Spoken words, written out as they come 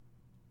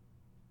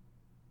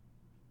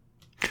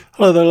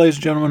Hello there, ladies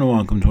and gentlemen, and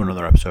welcome to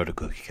another episode of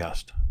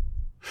CookieCast.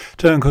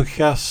 Today on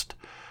CookieCast,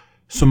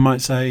 some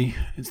might say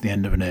it's the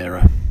end of an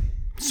era.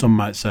 Some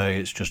might say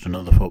it's just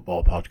another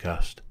football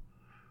podcast.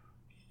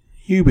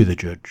 You be the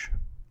judge.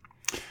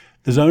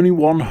 There's only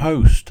one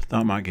host,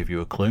 that might give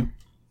you a clue.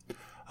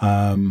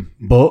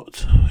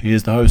 But he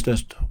is the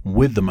hostess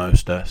with the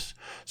mostess,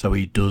 so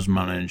he does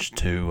manage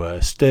to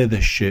steer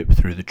this ship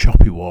through the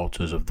choppy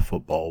waters of the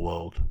football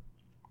world.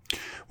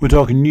 We're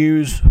talking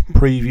news,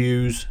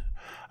 previews,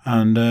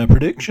 and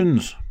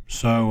predictions.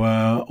 So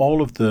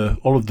all of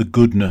the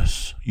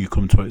goodness you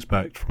come to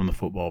expect from the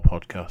football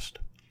podcast.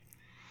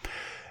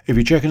 If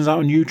you're checking us out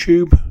on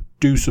YouTube,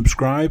 do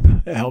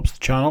subscribe. It helps the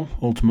channel.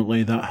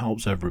 Ultimately, that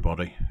helps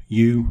everybody.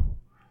 You,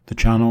 the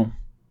channel,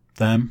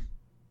 them,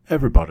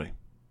 everybody.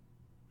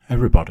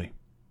 Everybody.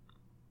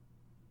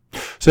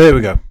 So here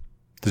we go.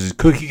 This is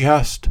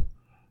CookieCast.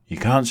 You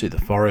can't see the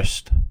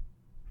forest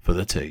for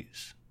the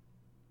trees.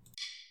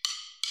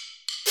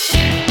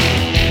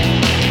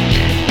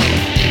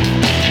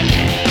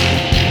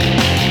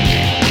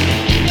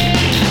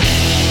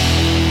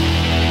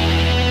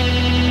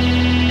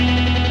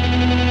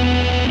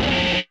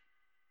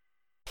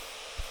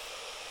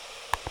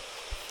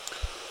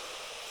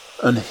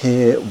 And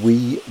here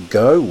we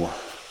go.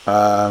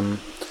 The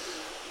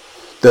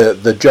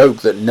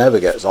joke that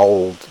never gets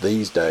old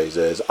these days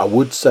is, I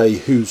would say,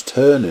 whose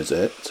turn is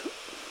it?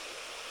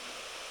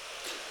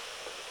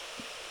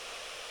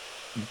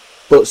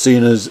 But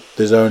seeing as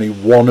there's only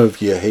one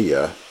of you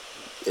here,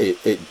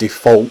 it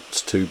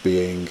defaults to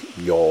being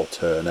your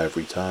turn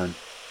every time.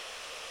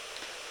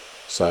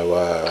 So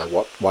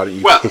why don't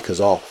you kick us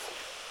off?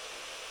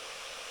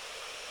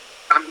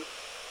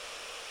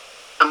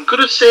 I'm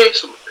going to say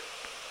something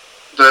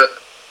that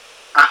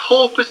I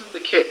hope isn't the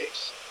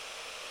case,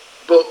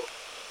 but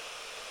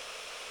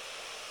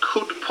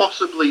could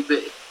possibly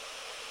be.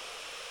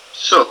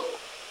 So,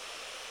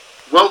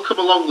 welcome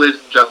along, ladies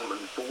and gentlemen,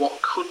 for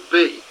what could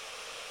be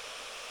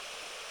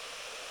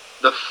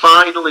the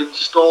final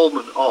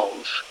instalment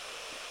of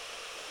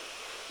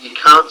You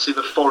Can't See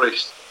the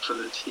Forest for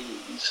the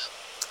Tees.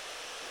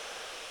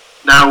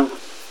 Now,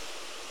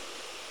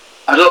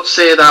 I don't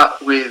say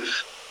that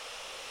with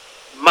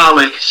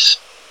malice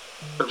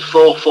and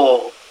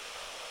forethought.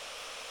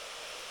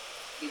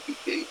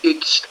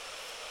 It's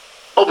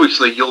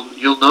obviously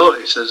you'll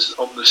notice as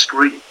on the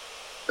screen.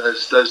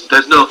 There's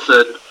no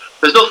third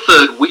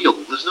wheel.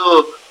 There's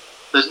no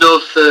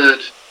third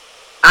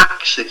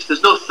axis.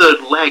 There's no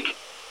third leg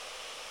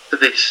to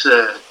this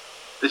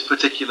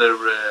particular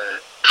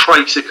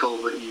tricycle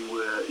that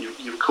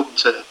you've come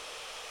to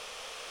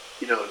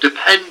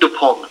depend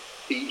upon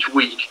each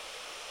week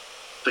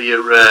for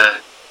your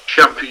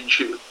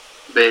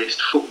championship-based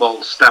football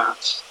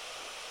stats.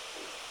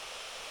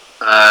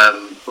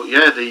 But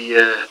yeah,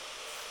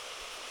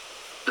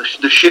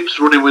 the ship's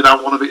running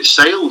without one of its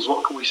sails.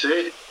 What can we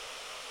say?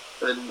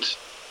 And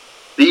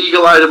the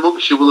eagle-eyed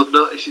amongst you will have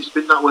noticed it's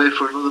been that way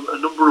for a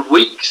number of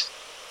weeks.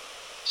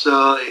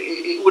 So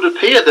it would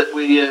appear that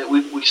we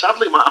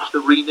sadly might have to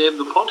rename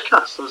the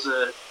podcast as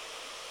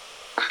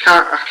I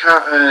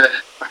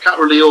can't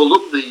really hold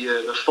up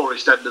the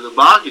forest end of the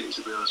bargain,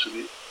 to be honest with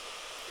you.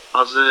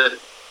 As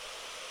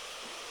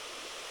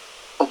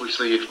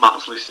obviously, if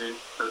Matt's listening,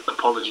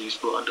 apologies,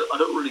 but I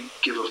don't really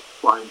give a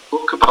flying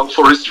fuck about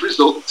Forest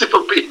results, if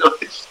I'm being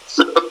honest.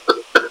 So.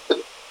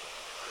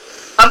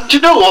 And do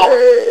you know what?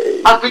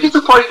 I'd be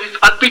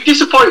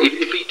disappointed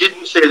if he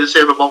didn't say the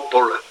same about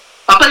Borough.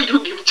 I bet he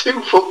wouldn't give two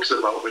fucks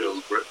about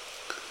Middlesbrough.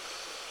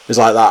 It's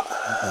like that.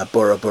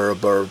 Borough.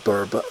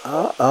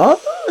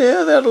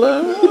 Yeah, they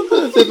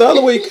did that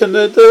the weekend.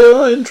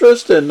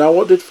 Interesting. Now,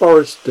 what did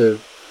Forest do?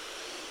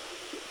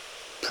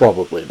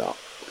 Probably not.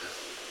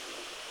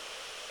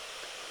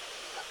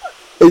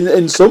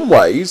 In some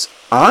ways,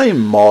 I'm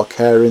more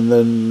caring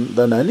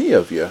than any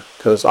of you,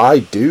 because I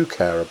do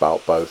care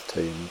about both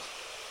teams.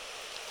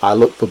 I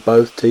look for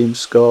both teams'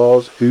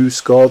 scores, who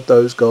scored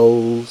those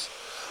goals,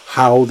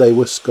 how they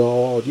were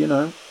scored,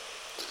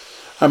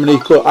 how many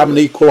equal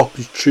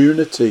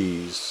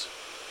opportunities.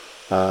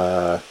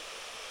 I'm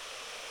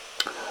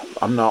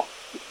not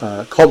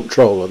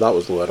comptroller. That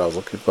was the word I was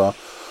looking for.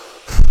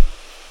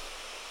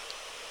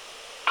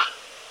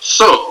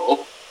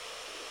 So,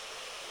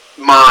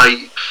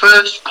 my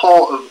first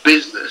part of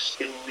business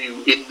in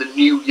the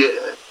new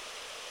year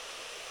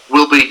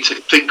will be to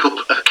think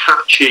up a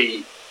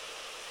catchy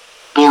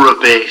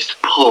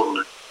Borough-based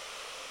pun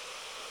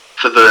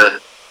for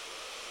the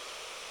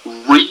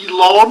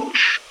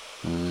relaunch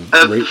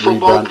of the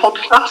football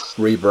podcast.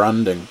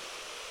 Rebranding.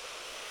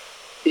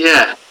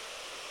 Yeah.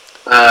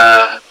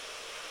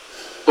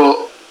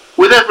 But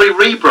with every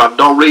rebrand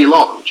or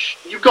relaunch,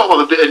 you've got to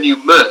have a bit of new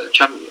merch,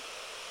 haven't you?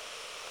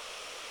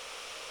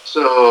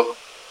 So,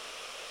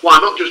 why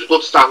not just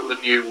bust out the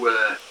new?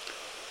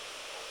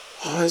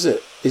 Is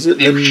it the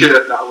new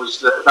shirt that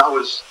was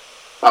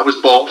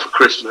bought for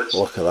Christmas?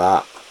 Look at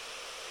that.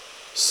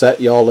 Set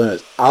your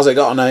limits. Has it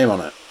got a name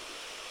on it?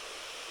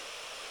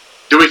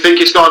 Do we think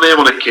it's got a name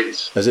on it,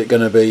 kids? Is it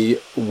going to be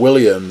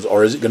Williams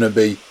or is it going to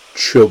be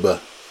Chubba?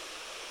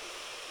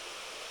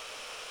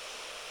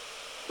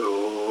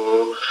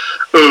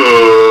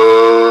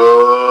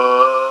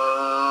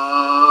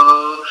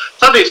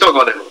 it's not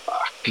going anywhere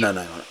back. No.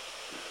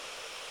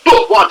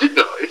 But what I did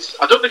notice,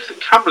 I don't know if the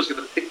camera's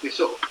going to pick this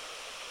up,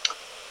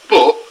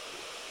 but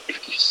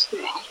if you see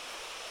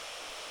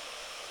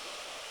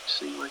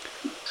like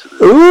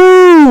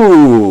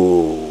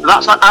ooh,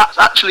 that's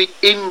actually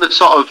in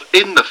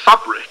the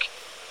fabric.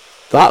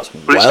 That's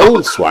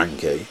well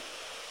swanky.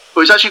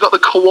 But it's actually got the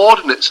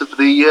coordinates of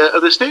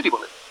the stadium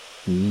on it.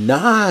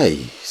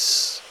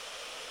 Nice.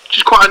 Which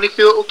is quite a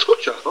nifty little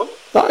touch, I thought.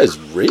 That is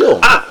real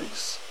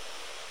nice.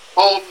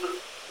 On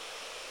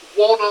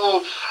one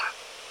of...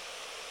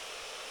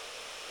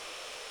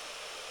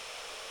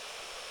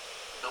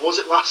 Now, was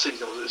it last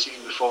season or was it the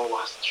season before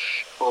last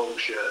home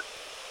shirt?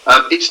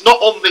 It's not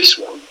on this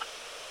one.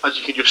 As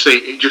you can just see,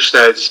 it just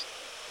says...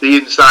 The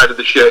inside of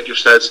the shirt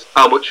just says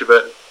how much of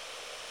a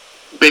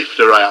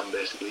bifter I am,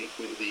 basically,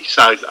 with the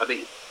size that I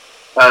need.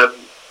 But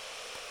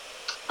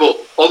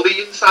on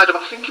the inside of,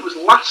 I think it was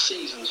last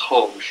season's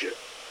home shirt,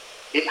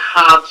 it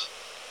had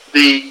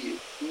the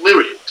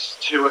lyrics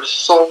to a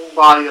song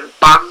by a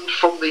band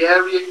from the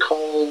area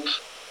called...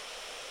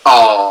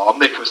 Oh, I'm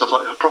making myself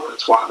like a proper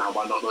twat now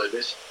by not knowing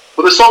this.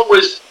 But the song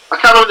was... I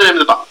can't remember the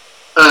name of the band.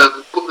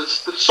 But the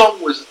song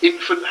was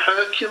Infant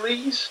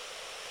Hercules.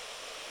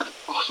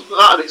 Or something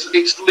like that. And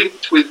it's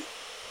linked with...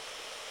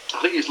 I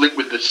think it's linked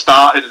with the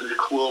starting of the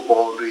club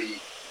or the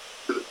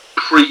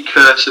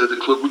precursor of the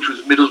club, which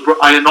was Middlesbrough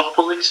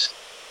Ionopolis.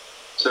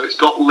 So it's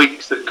got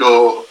links that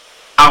go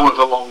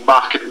however long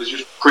back, and it was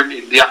just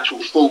printed. The actual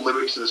full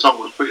lyrics of the song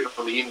was printed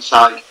on the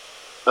inside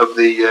of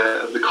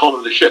the collar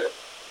of the shirt.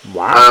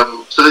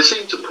 Wow! So they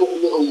seem to put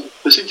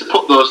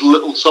those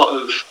little sort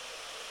of.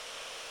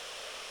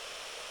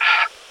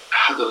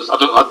 I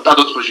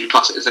don't suppose you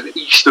class it as an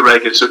Easter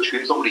egg as such.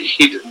 It's not really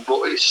hidden,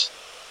 but it's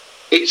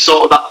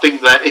sort of that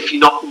thing that if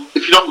you're not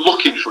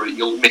looking for it,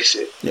 you'll miss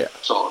it. Yeah.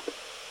 Sort of.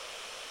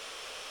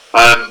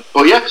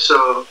 But yeah,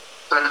 so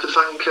I have to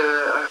thank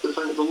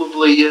the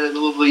lovely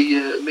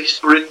Miss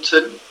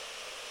Brinton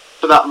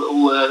for that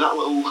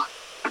little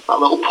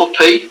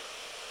puppy.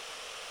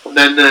 And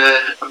then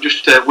I'm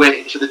just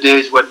waiting for the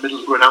days when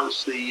Middlesbrough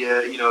announce the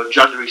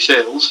January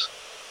sales,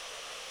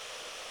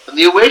 and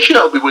the away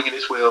shirt will be winging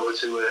its way over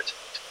to.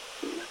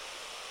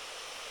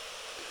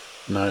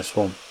 Nice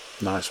one,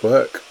 nice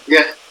work.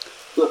 Yeah.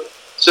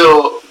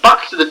 So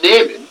back to the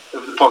naming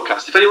of the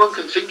podcast. If anyone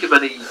can think of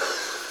any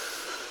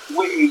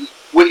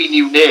witty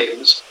new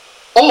names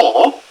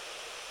or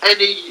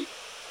any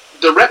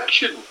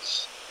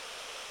directions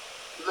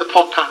that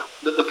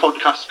the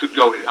podcast could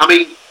go in. I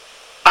mean,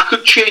 I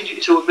could change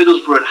it to a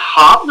Middlesbrough and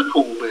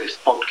Hartlepool based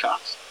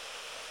podcast,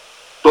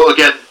 but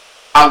again,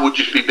 I would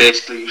just be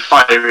basically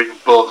firing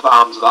both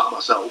arms of that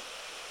myself.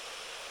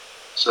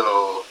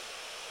 So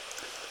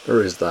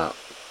there is that.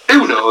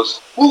 Who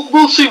knows?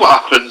 We'll see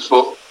what happens,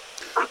 but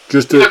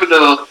you never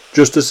know.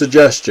 Just a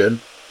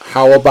suggestion.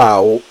 How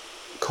about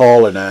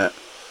calling it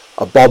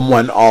 "A Bomb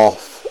Went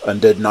Off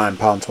and Did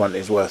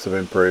 £9.20's worth of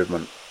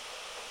improvement"?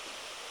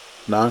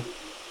 No?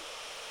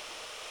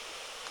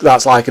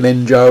 That's like an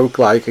in-joke,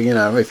 like,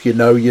 if you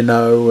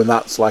know, and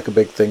that's like a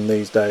big thing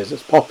these days.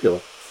 It's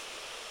popular.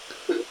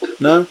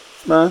 No?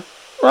 Well,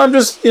 I'm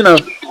just,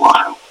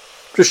 Wow.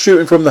 just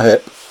shooting from the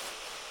hip.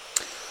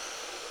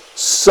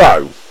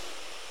 So,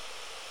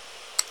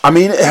 I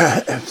mean,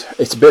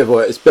 it's a bit of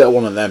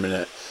one of them,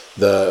 isn't it?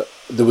 There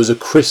was an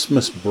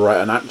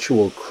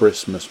actual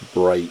Christmas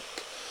break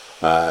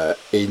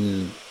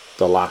in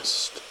the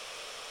last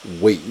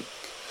week.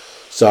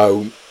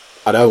 So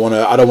I don't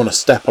want to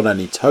step on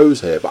any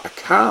toes here, but I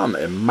can't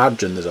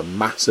imagine there's a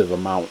massive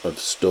amount of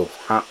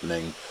stuff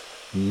happening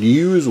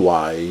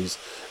news-wise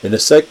in a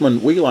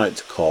segment we like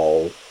to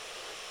call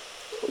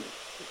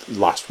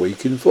Last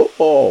Week in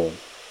Football.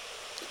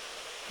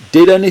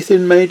 Did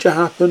anything major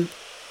happen?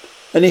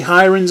 Any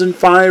hirings and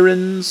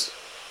firings?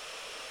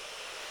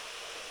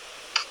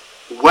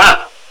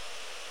 Well,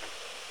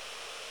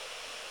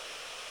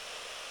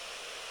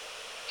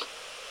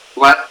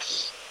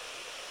 let's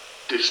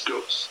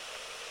discuss.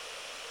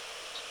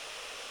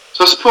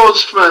 So I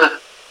suppose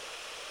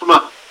from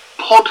a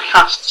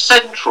podcast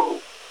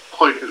central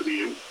point of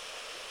view,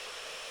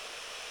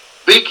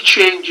 big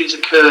changes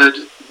occurred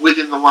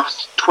within the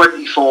last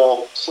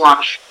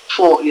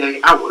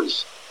 24/48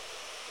 hours.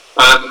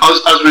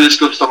 As we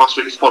discussed on last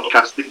week's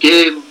podcast, the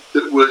game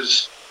that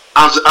was,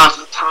 as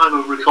the time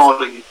of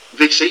recording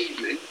this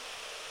evening,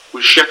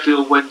 was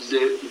Sheffield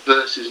Wednesday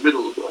versus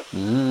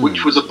Middlesbrough,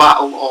 which was a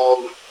battle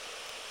of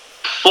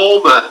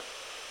former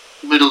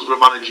Middlesbrough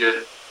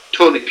manager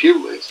Tony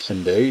Pulis,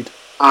 indeed,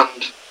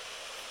 and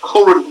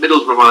current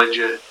Middlesbrough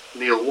manager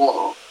Neil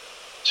Warnock,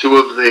 two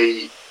of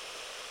the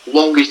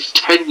longest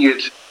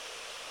tenured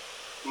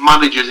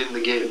managers in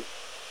the game.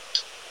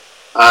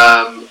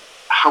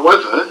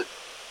 However,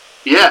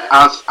 yeah,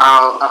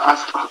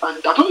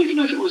 I don't even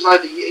know if it was I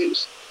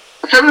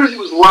can't remember if it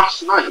was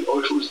last night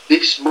or if it was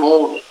this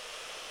morning,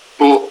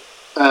 but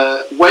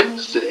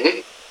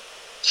Wednesday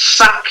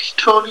sacked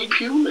Tony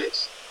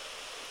Pulis.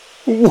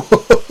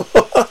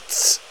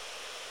 What?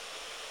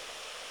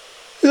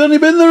 He's only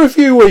been there a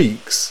few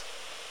weeks.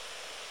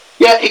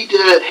 Yeah,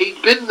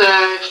 he'd been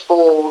there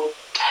for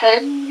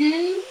 10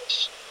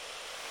 years.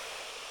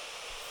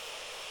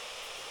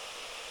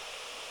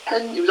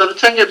 He was on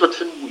 10 years or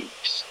 10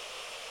 weeks.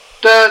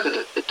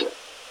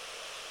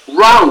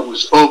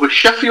 Rows over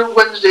Sheffield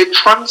Wednesday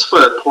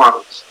transfer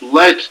plans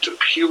led to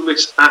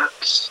Pulis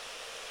acts.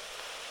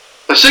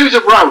 A series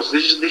of rows.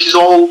 This is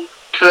all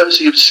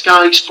courtesy of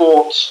Sky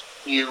Sports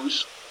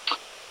News.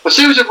 A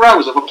series of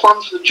rows over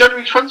plans for the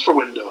January transfer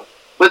window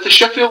led to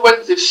Sheffield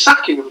Wednesday's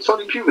sacking of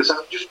Tony Pulis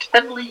after just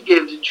 10 league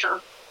games in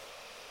charge.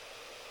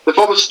 The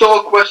former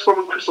Stoke, West Brom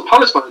and Crystal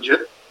Palace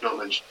manager, not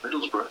mentioned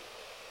Middlesbrough,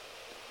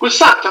 was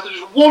sacked after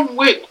just one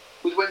win,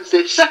 with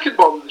Wednesday's second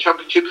bottom in the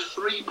Championship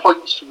 3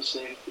 points from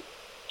safety.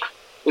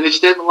 In his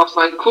statement last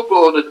night, club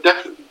owner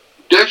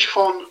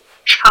Dejphon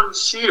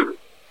Chansiri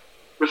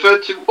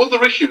referred to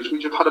other issues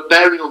which have had a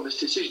bearing on this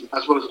decision,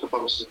 as well as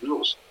performances and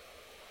results.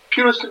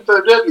 Pulis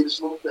confirmed earlier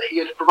this month that he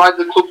had provided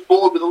the club's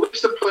board with a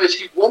list of players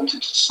he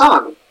wanted to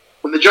sign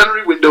when the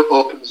January window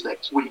opens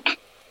next week.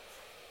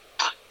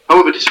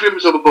 However,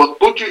 disagreements over both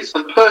budgets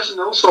and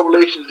personnel saw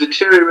relations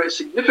deteriorate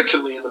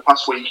significantly in the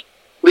past week,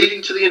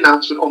 leading to the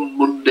announcement on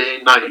Monday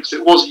night. So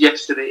it was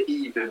yesterday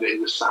evening that he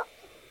was sacked.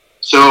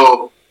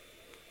 So,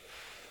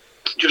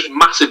 just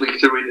massively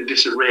threw into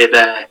disarray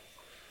their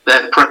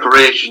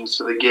preparations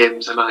for the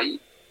game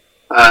tonight.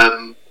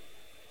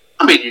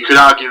 I mean, you could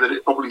argue that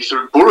it probably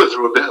threw Borough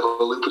through a bit of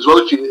a loop as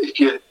well.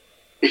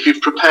 If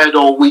you've prepared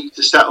all week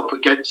to set up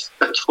against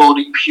a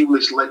Tony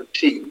Pulis-led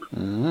team,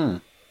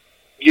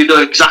 you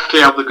know exactly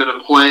how they're going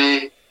to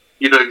play.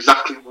 You know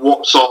exactly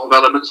what sort of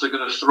elements they're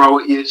going to throw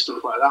at you,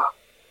 stuff like that.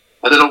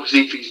 And then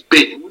obviously, if he's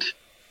binned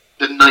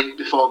the night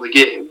before the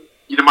game,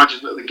 you'd imagine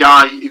that the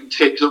guy who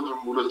takes over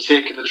him would have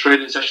taken the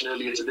training session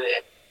earlier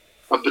today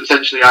and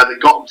potentially either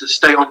got him to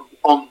stay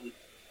on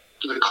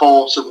the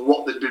course of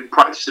what they'd been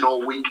practicing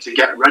all week to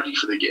get ready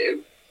for the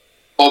game,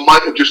 or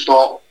might have just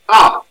thought,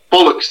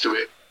 bollocks to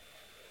it.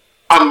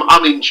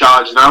 I'm in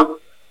charge now.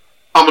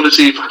 I'm going to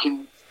see if I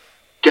can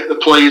get the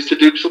players to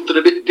do something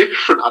a bit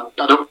different.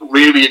 I don't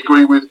really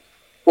agree with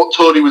what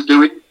Tony was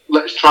doing.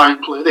 Let's try and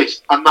play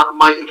this. And that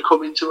might have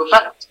come into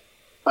effect.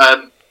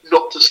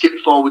 Not to skip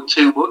forward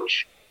too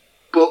much,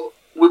 but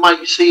we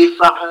might see if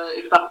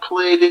that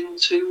played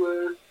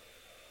into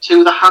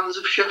to the hands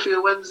of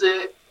Sheffield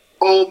Wednesday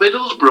or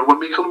Middlesbrough when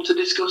we come to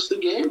discuss the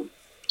game.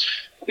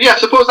 But yeah, I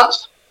suppose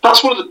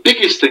that's one of the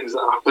biggest things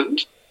that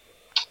happened.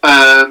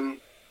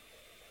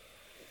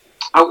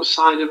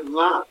 Outside of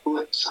that,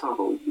 let's have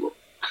a look.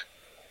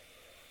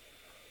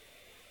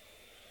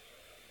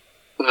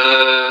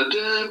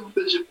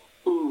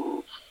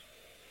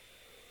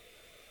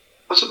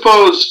 I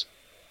suppose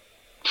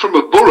from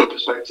a Borough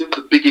perspective,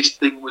 the biggest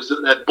thing was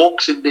that their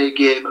Boxing Day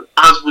game,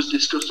 as was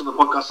discussed on the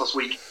podcast last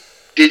week,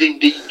 did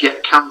indeed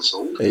get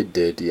cancelled. It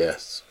did,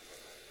 yes.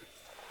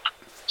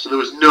 So there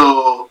was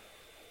no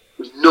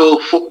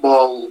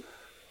football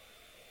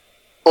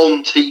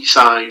on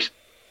Teesside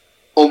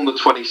on the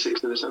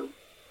 26th of December.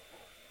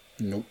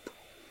 Nope.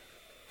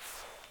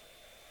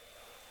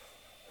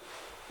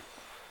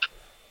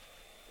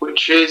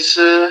 Which is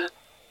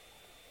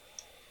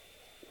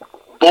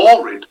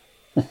boring,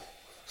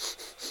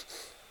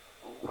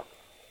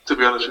 to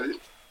be honest with you.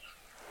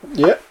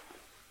 Yeah.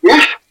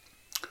 Yeah.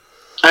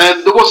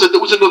 And there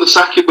was another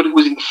sacking, but it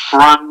was in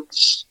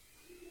France.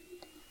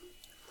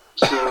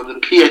 So the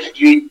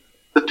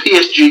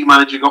PSG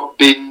manager got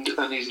binned,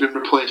 and he's been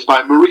replaced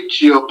by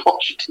Mauricio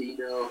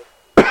Pochettino.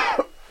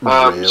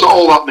 Really? So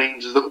all that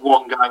means is that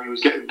one guy who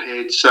was getting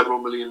paid several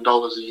 $1 million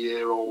a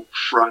year, or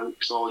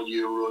francs, or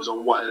euros, or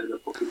whatever the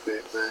fucking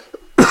paid there,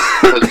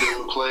 has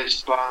been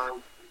replaced by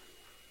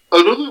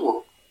another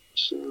one.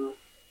 So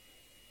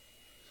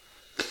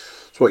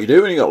that's what you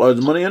do when you got loads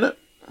of money in it.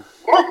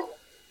 Yeah.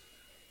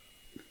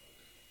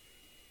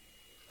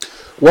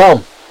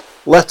 Well,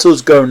 let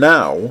us go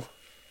now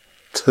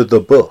to the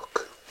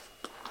book.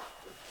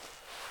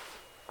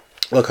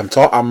 Look, I'm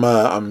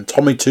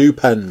Tommy Two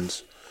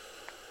Pens.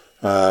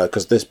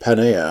 Because this pen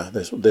here,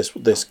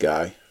 this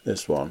guy,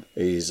 this one,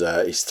 he's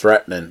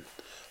threatening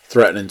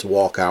to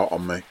walk out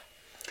on me,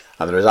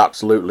 and there is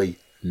absolutely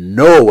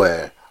no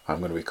way I'm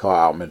going to be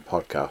caught out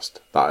mid-podcast.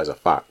 That is a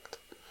fact.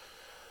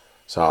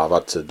 So I've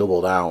had to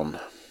double down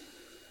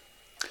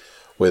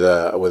with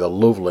a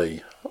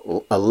lovely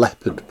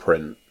leopard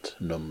print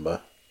number.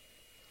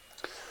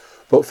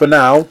 But for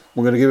now,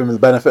 we're going to give him the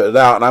benefit of the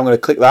doubt, and I'm going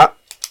to click that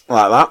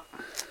like that.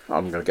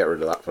 I'm going to get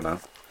rid of that for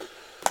now.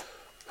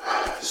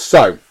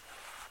 So,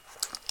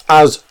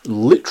 as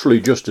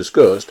literally just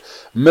discussed,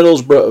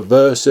 Middlesbrough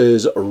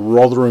versus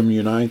Rotherham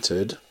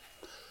United.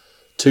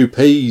 2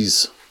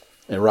 Ps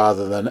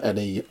rather than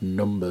any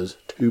numbers.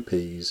 2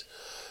 Ps.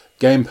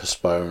 Game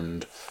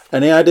postponed.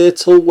 Any idea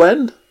till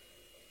when?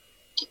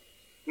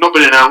 Not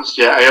been announced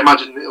yet. I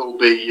imagine it'll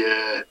be.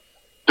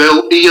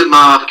 They'll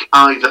earmark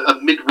either a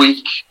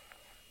midweek,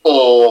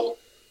 or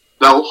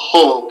they'll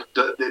hope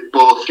that they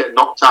both get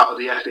knocked out of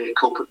the FA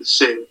Cup at the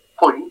same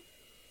point,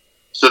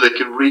 so they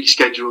can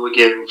reschedule a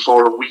game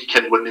for a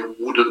weekend when they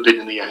would have been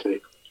in the FA.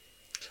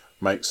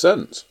 Makes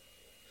sense.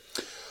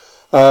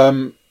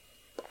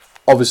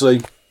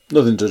 Obviously,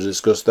 nothing to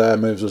discuss there.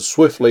 Moves us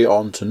swiftly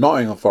on to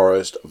Nottingham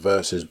Forest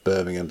versus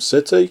Birmingham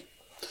City,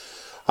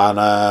 and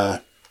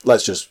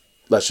let's just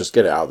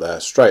get it out there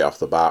straight off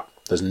the bat.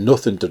 There's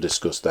nothing to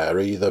discuss there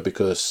either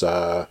because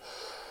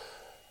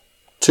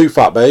two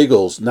fat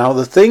bagels. Now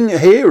the thing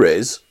here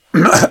is,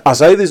 I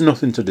say there's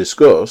nothing to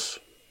discuss,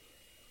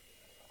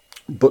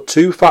 but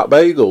two fat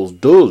bagels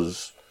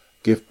does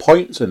give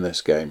points in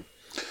this game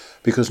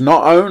because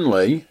not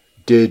only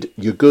did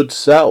your good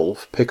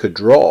self pick a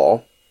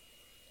draw,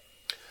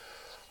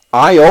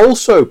 I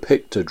also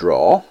picked a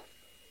draw.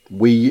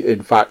 We,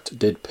 in fact,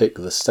 did pick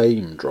the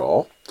same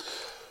draw.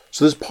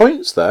 So there's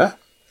points there.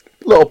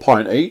 Little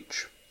point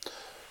each.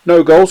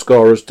 No goal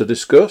scorers to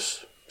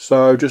discuss.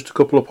 So just a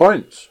couple of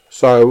points.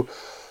 So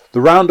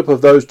the roundup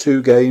of those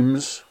two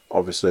games,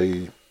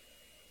 obviously,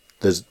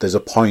 there's a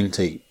point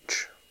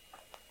each.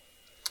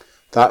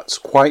 That's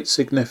quite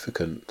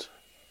significant.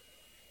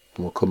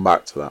 And we'll come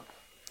back to that.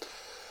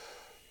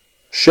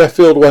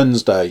 Sheffield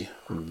Wednesday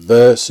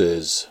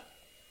versus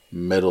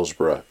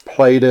Middlesbrough.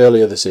 Played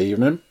earlier this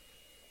evening.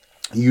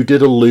 You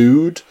did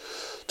allude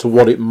to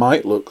what it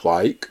might look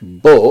like,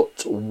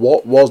 but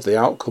what was the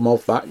outcome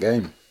of that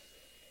game?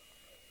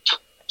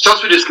 So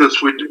as we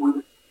discussed, we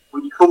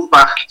come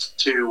back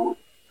to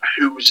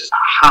whose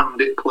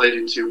hand it played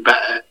into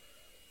better,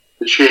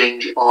 the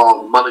change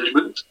of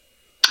management.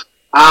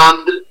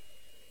 And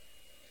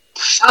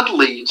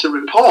sadly to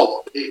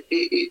report,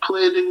 it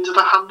played into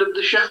the hand of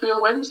the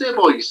Sheffield Wednesday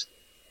boys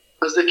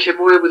as they came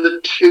away with a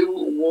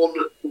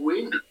 2-1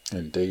 win.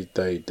 Indeed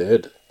they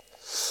did.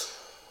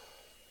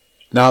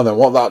 Now then,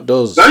 what that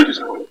does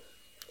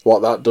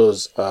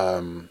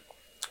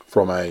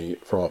from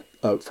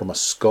a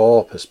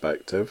score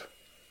perspective,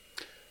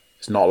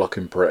 it's not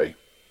looking pretty.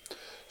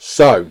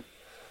 So,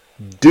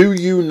 do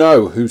you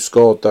know who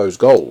scored those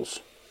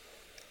goals?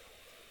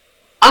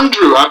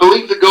 Andrew, I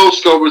believe the goal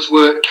scorers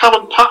were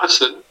Callum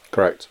Patterson.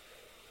 Correct.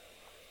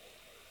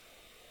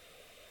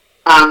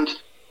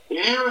 And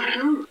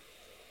who?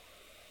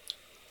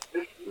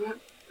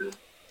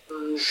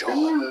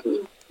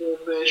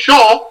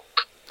 Shaw.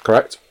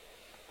 Correct.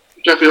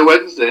 Sheffield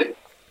Wednesday.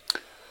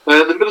 The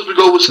Middlesbrough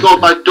goal was scored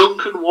by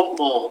Duncan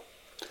Watmore.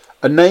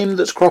 A name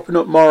that's cropping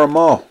up more and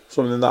more.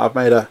 Something that I've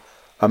made a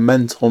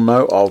mental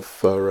note of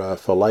for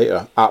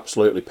later.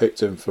 Absolutely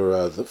picked him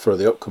for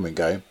the upcoming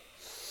game.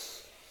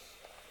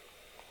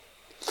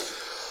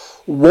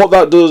 What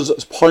that does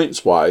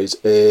points wise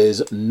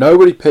is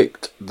nobody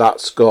picked that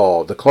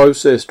score. The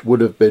closest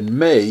would have been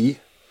me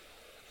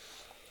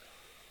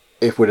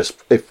if we'd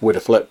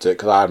have flipped it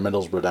because I had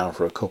Middlesbrough down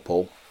for a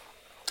couple.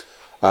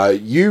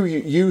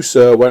 You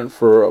sir went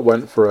for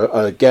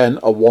again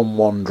a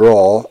 1-1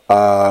 draw,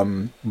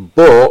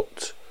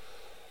 but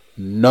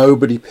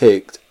nobody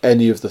picked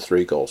any of the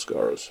 3 goal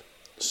scorers.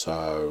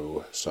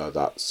 So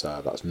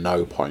that's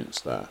no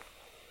points there.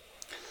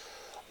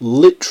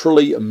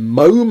 Literally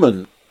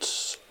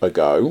moments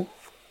ago,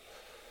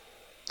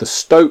 the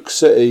Stoke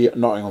City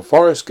Nottingham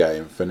Forest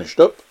game finished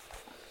up.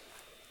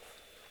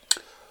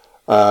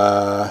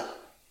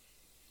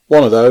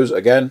 One of those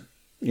again,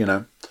 you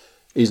know.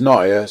 He's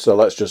not here, so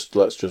let's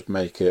just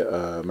make it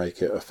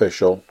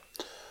official.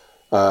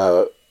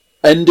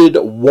 Ended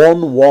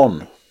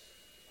 1-1.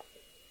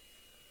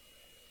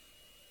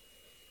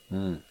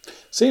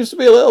 Seems to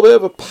be a little bit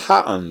of a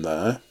pattern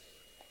there.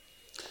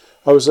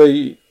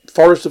 Obviously,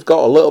 Forest have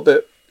got a little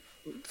bit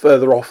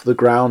further off the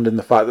ground in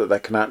the fact that they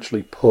can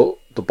actually put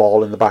the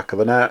ball in the back of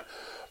the net,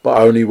 but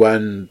only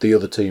when the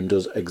other team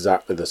does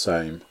exactly the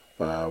same.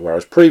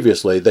 Whereas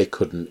previously they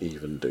couldn't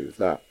even do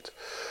that.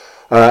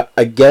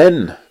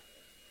 Again,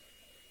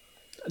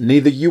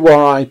 neither you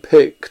or I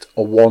picked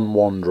a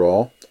 1-1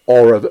 draw,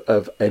 or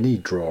of any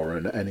draw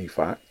in any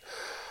fact.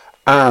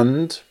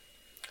 And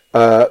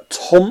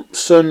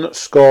Thompson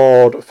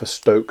scored for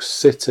Stoke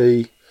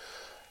City,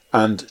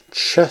 and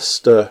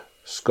Chester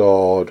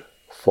scored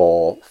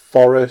for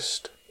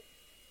Forest.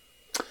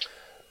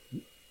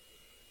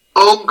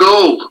 Own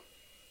goal.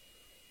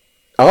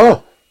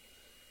 Oh,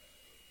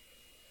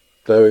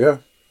 there we go.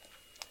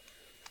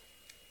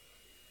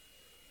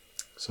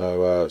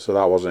 So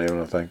that wasn't even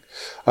a thing.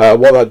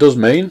 What that does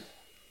mean,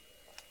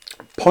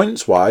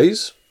 points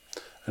wise,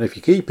 and if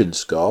you're keeping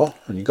score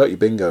and you got your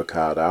bingo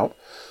card out,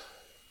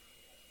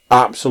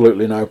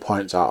 absolutely no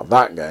points out of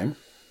that game.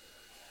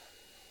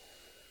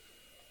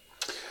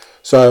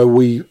 So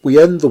we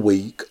end the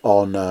week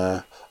on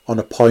a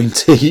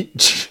point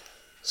each.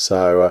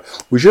 So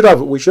we should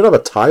have a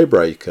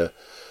tiebreaker.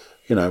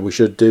 You know, we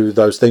should do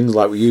those things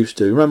like we used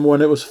to. Remember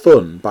when it was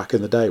fun back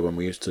in the day when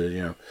we used to,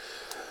 you know.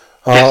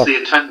 Yes, the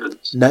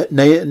attendance.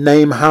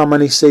 Name how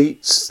many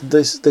seats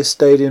this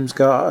stadium's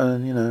got,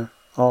 and you know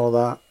all of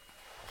that.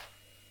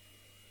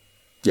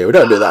 Yeah, we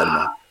don't do that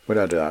anymore. We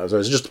don't do that. So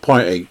it's just a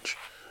point each.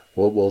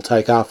 We'll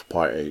take half a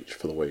point each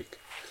for the week.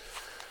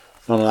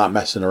 None of that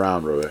messing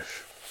around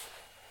rubbish.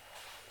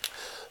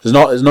 It's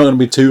not going to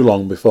be too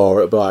long before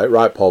it'll be like,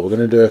 right, Paul, we're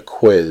going to do a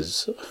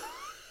quiz.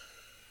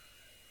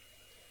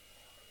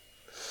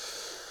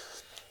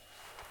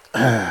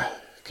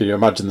 Can Can you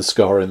imagine the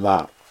score in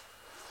that?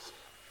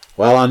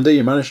 Well, Andy,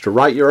 you managed to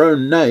write your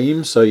own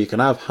name, so you can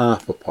have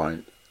half a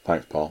point.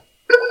 Thanks, Paul.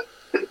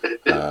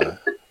 I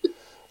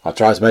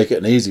tried to make it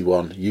an easy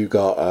one. You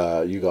got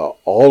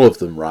all of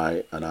them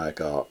right, and I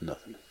got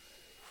nothing.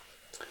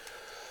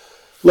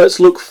 Let's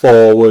look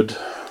forward.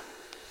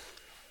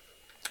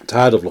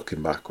 Tired of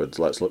looking backwards.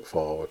 Let's look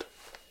forward.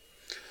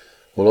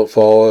 We'll look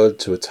forward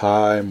to a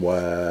time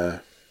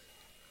where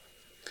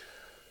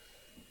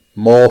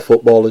more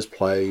football is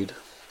played.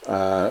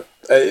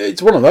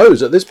 It's one of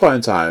those at this point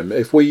in time.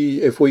 If we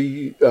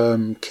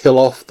kill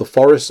off the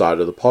Forest side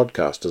of the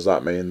podcast, does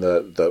that mean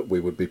that we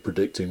would be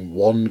predicting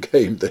one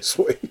game this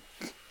week?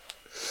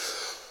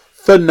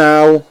 For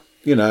now,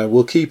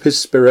 we'll keep his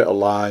spirit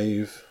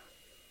alive.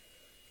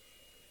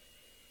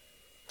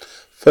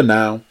 For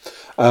now.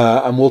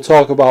 And we'll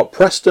talk about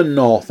Preston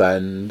North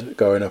End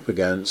going up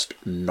against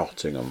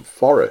Nottingham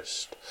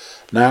Forest.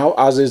 Now,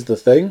 as is the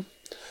thing,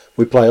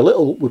 we play a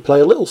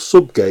little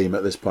sub game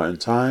at this point in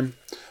time,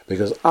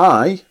 because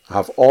I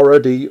have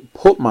already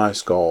put my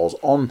scores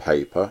on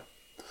paper,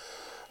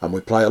 and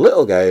we play a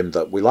little game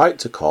that we like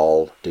to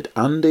call Did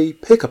Andy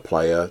Pick a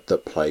Player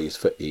That Plays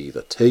for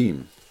Either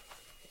Team?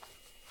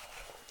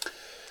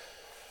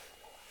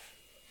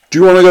 Do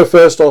you want to go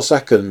first or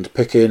second,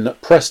 picking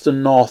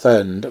Preston North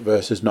End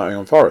versus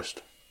Nottingham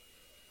Forest?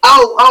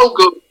 I'll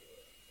go.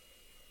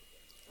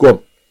 Go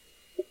on.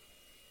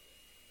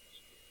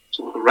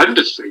 Some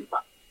horrendous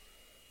feedback.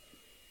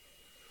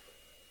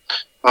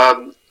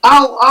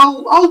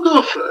 I'll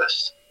go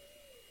first.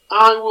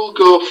 I will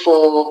go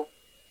for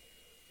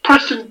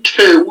Preston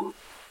 2,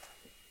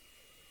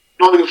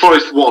 Nottingham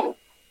Forest 1.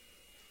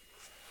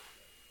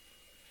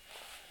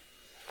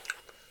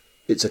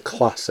 It's a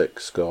classic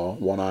score,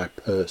 one I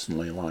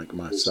personally like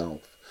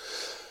myself.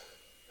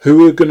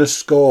 Who are going to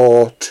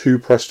score 2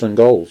 Preston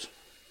goals?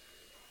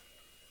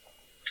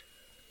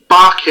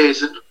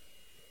 Barkhazen.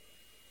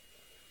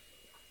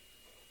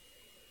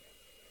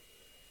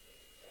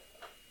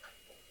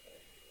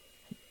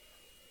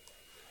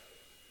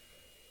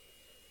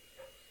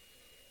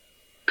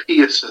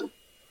 Pearson.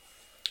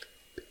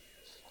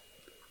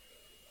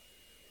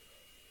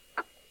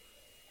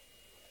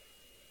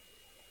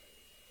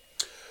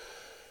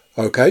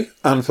 Okay,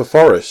 and for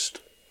Forest?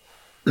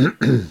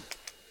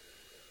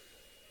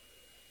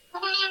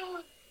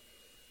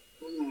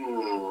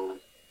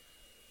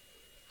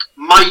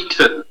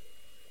 Mighton.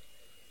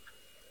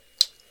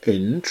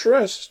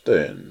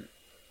 Interesting.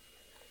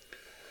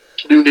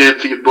 New name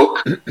for your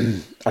book.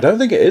 I don't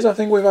think it is. I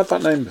think we've had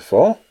that name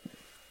before.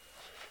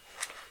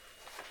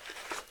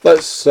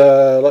 Let's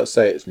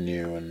say it's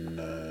new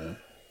and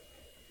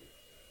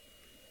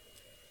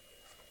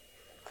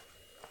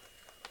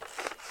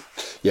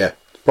yeah,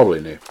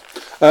 probably new.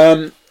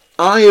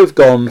 I have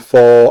gone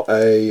for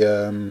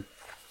a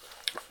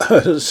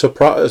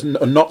surprise,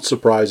 not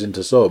surprising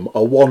to some,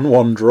 a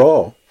 1-1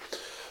 draw.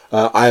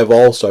 I have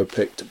also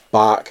picked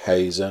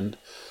Barkhazen,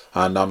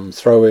 and I'm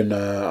throwing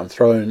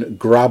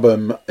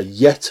Grabham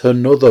yet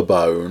another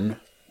bone.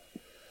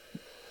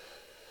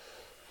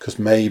 Because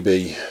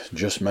maybe,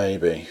 just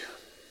maybe.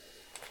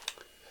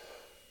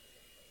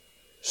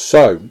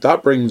 So,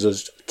 that brings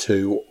us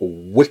to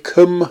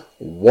Wycombe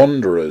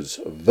Wanderers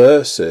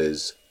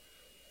versus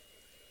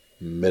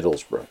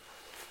Middlesbrough.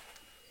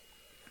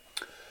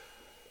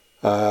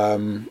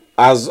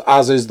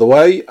 As is the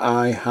way,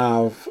 I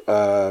have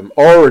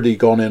already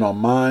gone in on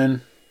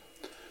mine.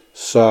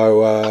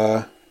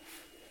 So,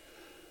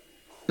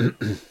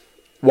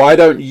 why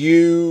don't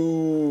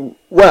you...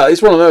 Well,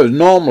 it's one of those.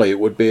 Normally it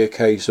would be a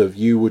case of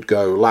you would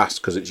go last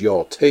because it's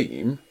your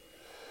team.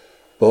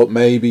 But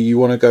maybe you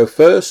want to go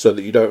first so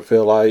that you don't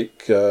feel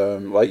like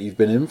you've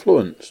been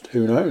influenced.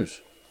 Who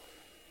knows?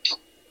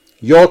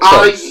 Your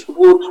choice.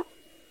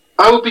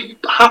 I would be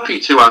happy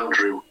to,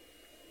 Andrew.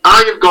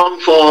 I have gone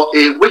for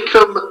a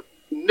Wycombe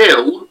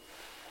 0,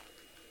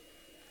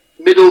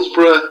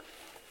 Middlesbrough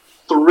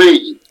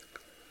 3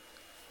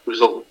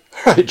 result.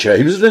 Right,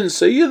 James, I didn't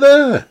see you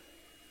there.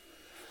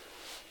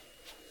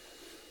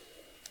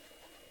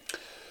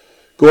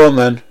 Go on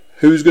then.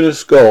 Who's going to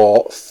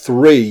score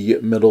 3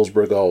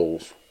 Middlesbrough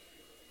goals?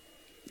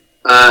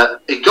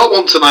 He got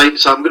one tonight,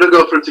 so I'm going to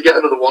go for him to get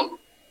another one.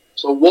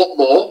 So what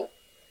more?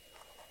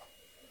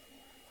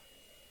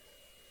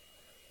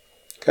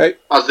 Okay.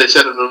 As they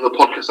said in another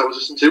podcast I was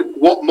listening to,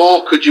 what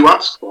more could you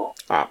ask for?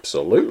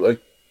 Absolutely.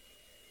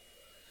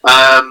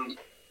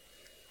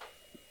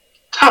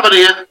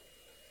 Tavernier.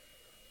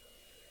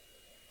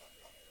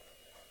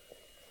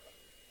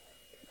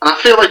 And I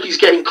feel like he's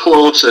getting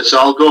closer, so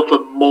I'll go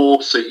for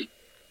Morsey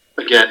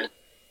again.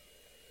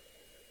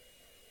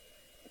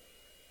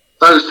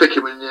 I was picking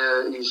him,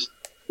 and he's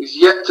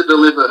yet to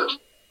deliver.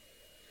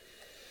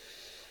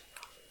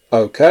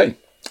 Okay.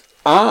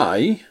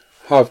 I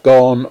have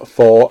gone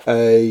for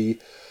a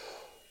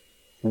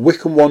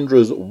Wycombe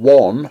Wanderers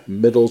 1,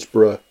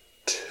 Middlesbrough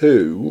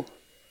 2.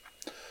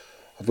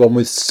 I've gone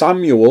with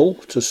Samuel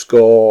to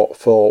score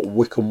for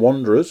Wycombe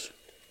Wanderers.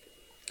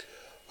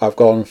 I've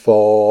gone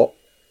for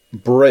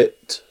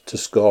Britt White to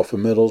score for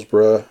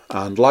Middlesbrough,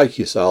 and like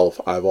yourself,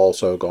 I've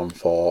also gone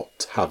for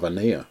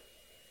Tavernier.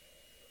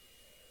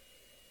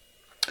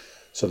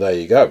 So there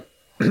you go.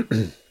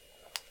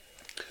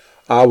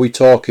 Are we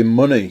talking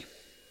money?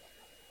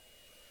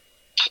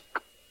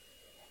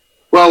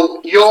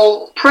 Well,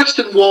 your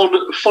Preston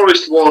 1,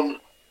 Forest 1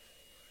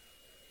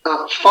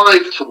 at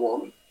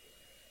 5-1,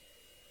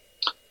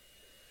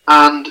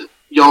 and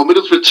your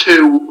Middlesbrough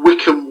 2,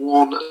 Wickham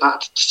 1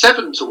 at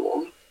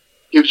 7-1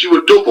 gives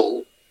you a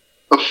double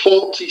of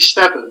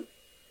 47-1.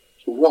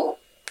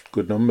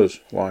 Good numbers,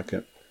 like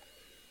it.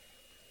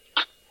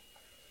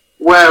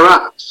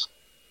 Whereas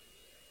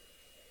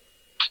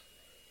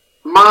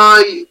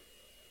my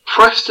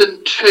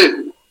Preston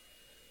 2,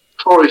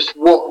 Forest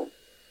 1,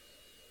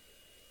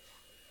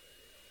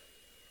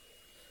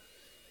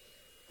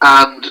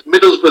 and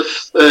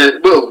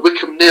Middlesbrough,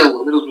 Wickham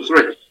 0, Middlesbrough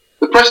 3.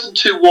 The Preston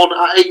 2-1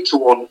 at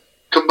 8-1,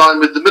 combined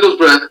with the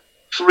Middlesbrough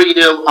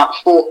 3-0 at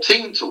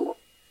 14-1,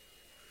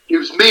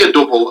 gives me a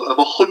double of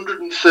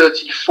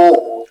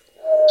 134-1.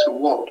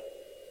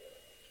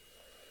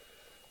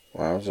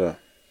 Wowza.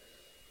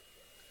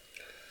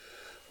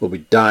 We'll be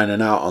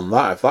dining out on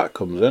that if that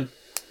comes in.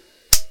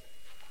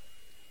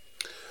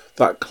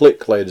 That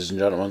click, ladies and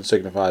gentlemen,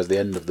 signifies the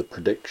end of the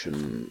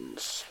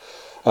predictions.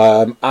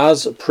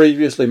 As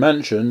previously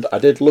mentioned, I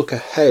did look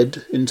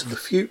ahead into the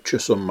future,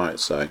 some might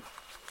say.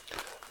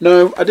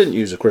 No, I didn't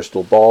use a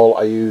crystal ball.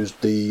 I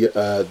used the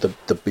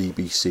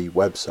BBC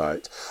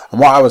website. And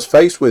what I was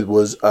faced with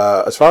was,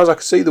 as far as I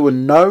could see, there were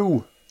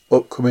no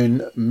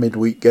upcoming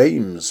midweek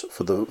games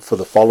for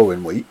the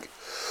following week.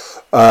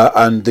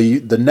 And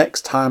the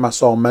next time I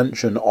saw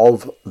mention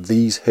of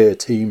these here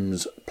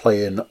teams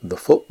playing the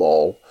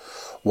football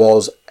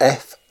was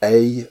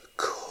FA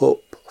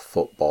Cup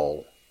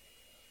football.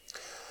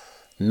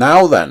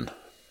 Now then,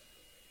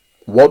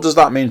 what does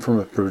that mean from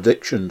a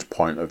predictions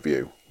point of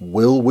view?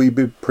 Will we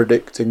be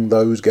predicting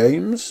those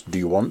games? Do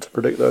you want to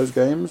predict those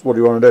games? What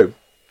do you want to do?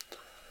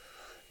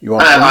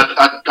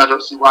 I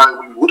don't see why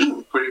we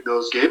wouldn't predict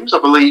those games. I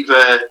believe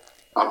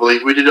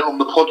we did it on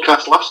the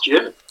podcast last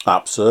year.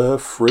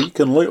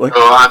 Absolutely. So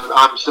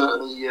I'm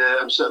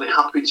certainly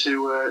happy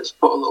to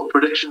put a little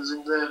predictions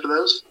in there for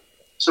those.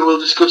 So we'll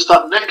discuss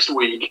that next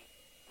week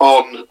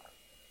on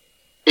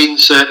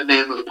insert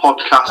name of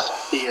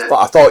podcast here. But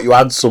I thought you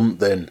had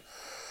something.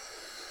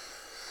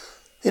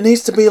 It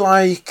needs to be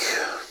like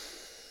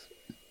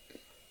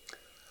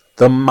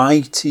the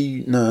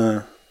mighty.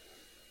 No,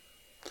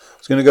 I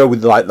was going to go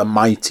with like the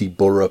Mighty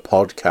Borough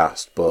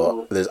podcast,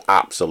 but there's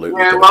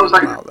absolutely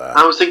nothing out there.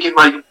 I was thinking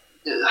like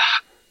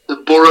the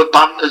Borough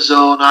Banter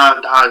Zone.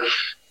 I've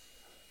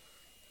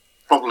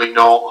probably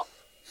not.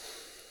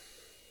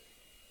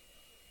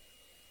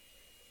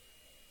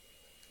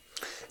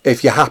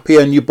 If you're happy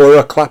and you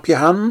Borough, clap your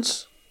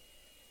hands.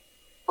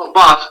 Not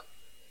bad.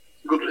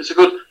 It's a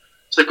good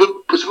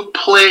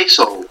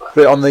placeholder.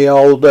 Put it on the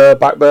old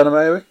back burner,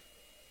 maybe.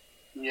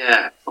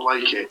 Yeah, I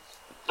like it.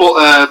 But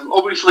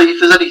obviously, if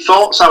there's any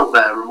thoughts out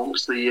there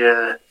amongst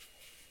the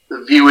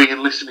viewing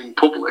and listening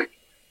public,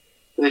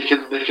 they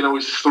can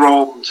always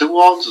throw them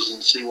towards us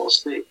and see what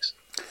sticks.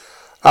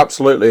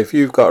 Absolutely. If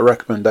you've got a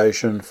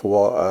recommendation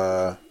for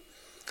what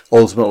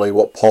ultimately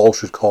what Paul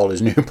should call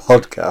his new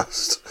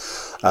podcast,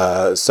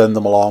 send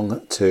them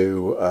along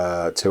to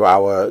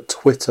our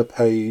Twitter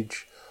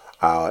page,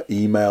 our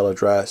email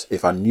address.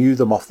 If I knew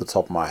them off the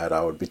top of my head,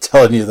 I would be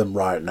telling you them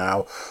right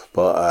now.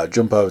 But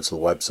jump over to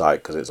the website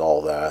because it's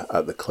all there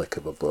at the click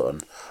of a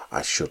button.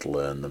 I should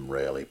learn them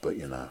really, but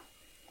you know.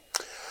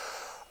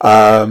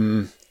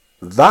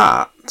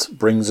 That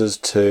brings us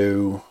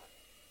to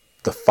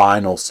the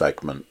final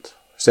segment.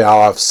 See how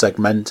I've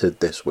segmented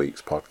this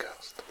week's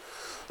podcast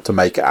to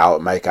make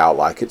out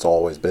like it's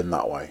always been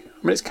that way.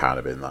 I mean, it's kind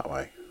of been that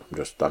way. I'm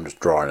just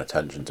drawing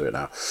attention to it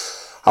now.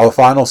 Our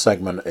final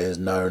segment is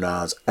known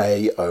as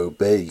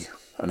AOB,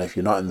 and if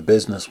you're not in the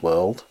business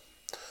world,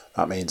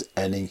 that means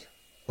any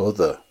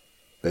other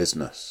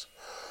business.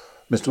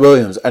 Mr.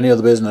 Williams, any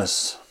other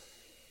business?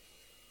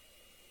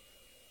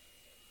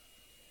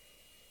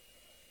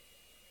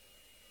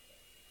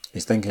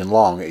 He's thinking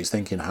long, he's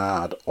thinking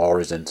hard, or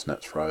his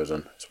internet's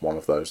frozen. It's one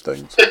of those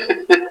things.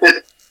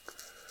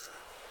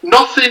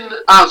 Nothing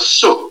as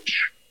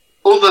such,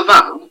 other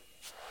than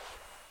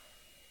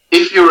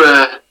if you're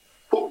a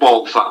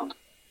football fan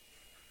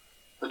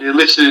and you're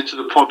listening to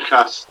the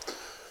podcast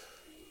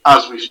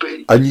as we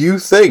speak, and you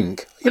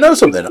think, you know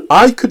something,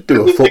 I could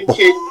do a football.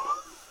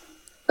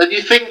 And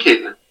you're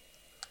thinking,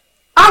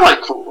 I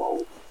like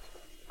football.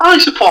 I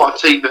support a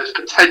team that's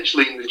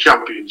potentially in the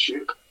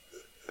Championship.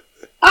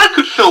 I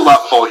could fill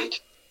that void.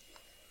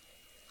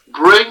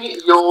 Bring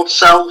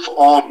yourself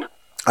on.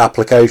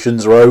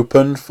 Applications are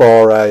open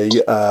for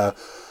an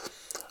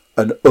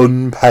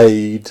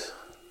unpaid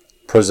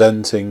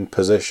presenting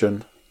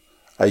position,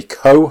 a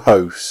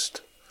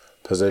co-host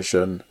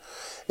position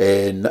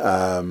in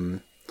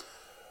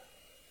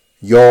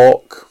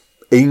York,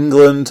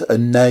 England,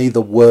 and nay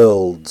the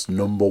world's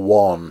number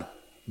one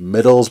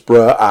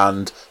Middlesbrough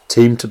and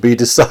team to be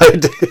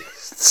decided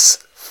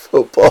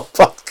football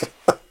podcast.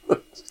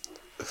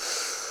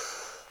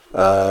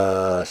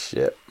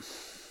 Shit.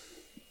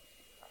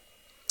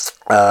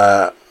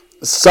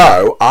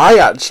 So, I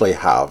actually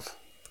have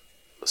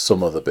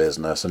some other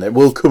business, and it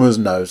will come as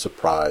no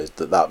surprise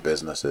that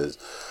business is,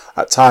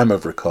 at time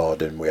of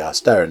recording, we are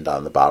staring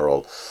down the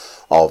barrel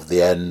of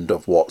the end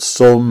of what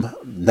some,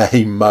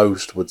 nay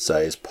most, would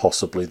say is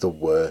possibly the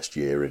worst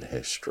year in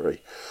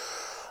history.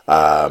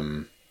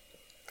 I'm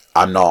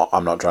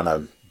not trying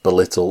to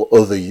belittle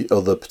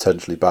other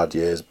potentially bad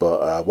years,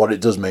 but what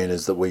it does mean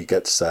is that we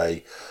get to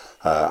say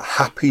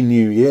Happy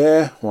New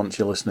Year. Once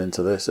you're listening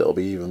to this, it'll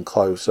be even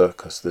closer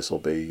because this will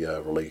be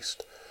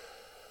released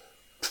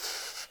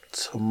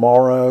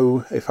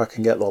tomorrow if I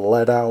can get the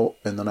lead out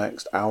in the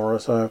next hour or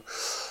so.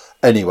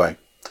 Anyway,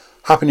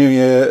 Happy New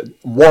Year,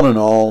 one and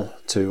all,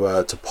 to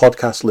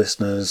podcast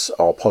listeners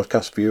or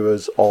podcast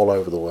viewers all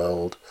over the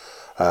world.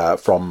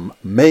 From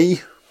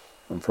me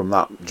and from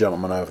that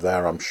gentleman over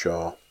there, I'm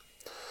sure.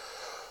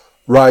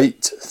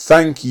 Right,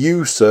 thank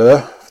you,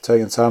 sir, for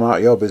taking time out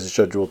of your busy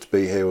schedule to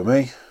be here with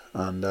me.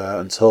 And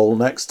until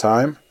next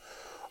time,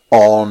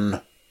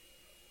 on...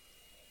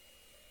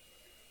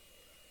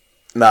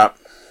 I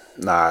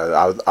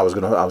was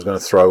gonna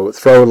throw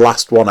a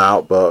last one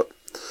out, but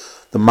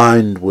the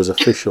mind was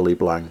officially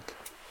blank.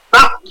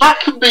 That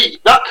can be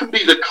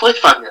the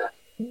cliffhanger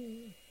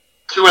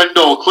to end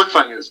all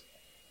cliffhangers.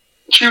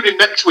 Tune in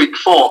next week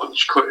for and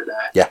just cut it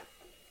there.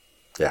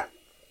 Yeah.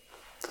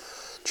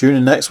 Tune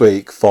in next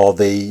week for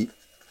and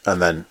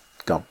then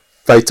gone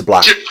fade to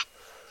black.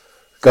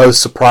 Go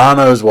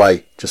Sopranos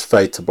way, just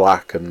fade to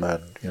black, and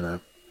then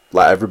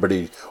let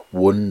everybody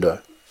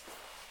wonder.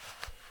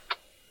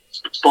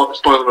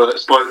 Spoiler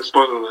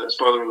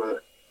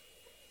alert.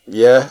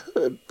 Yeah,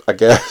 I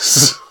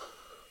guess.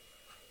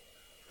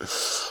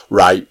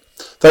 Right.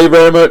 Thank you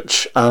very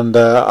much, and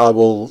I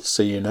will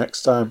see you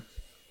next time.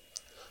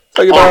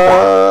 Say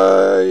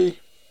goodbye.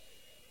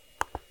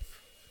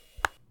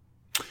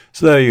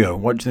 So there you go.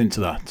 What do you think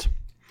to that?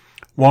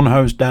 One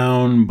host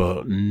down,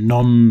 but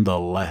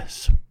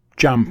nonetheless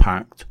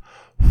jam-packed,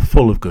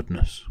 full of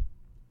goodness.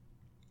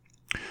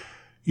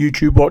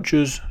 YouTube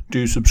watchers,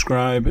 do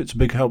subscribe. It's a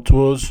big help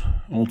to us.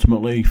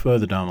 Ultimately,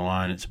 further down the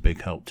line, it's a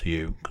big help to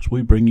you because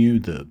we bring you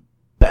the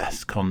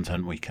best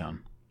content we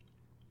can.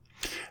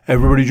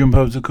 Everybody jump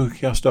over to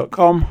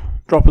cookiecast.com,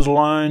 drop us a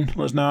line,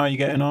 let us know how you're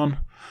getting on,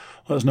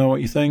 let us know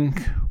what you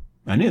think,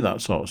 any of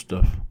that sort of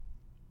stuff.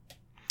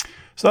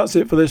 So that's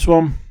it for this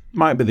one.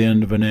 Might be the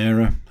end of an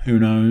era, who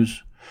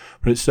knows,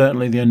 but it's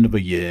certainly the end of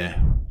a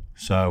year.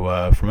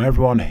 So from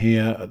everyone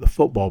here at the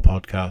Football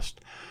Podcast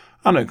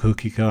and at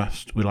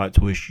CookieCast, we'd like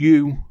to wish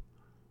you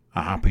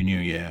a Happy New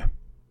Year.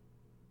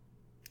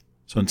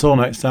 So until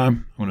next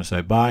time, I'm going to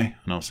say bye,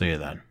 and I'll see you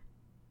then.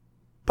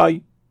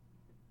 Bye.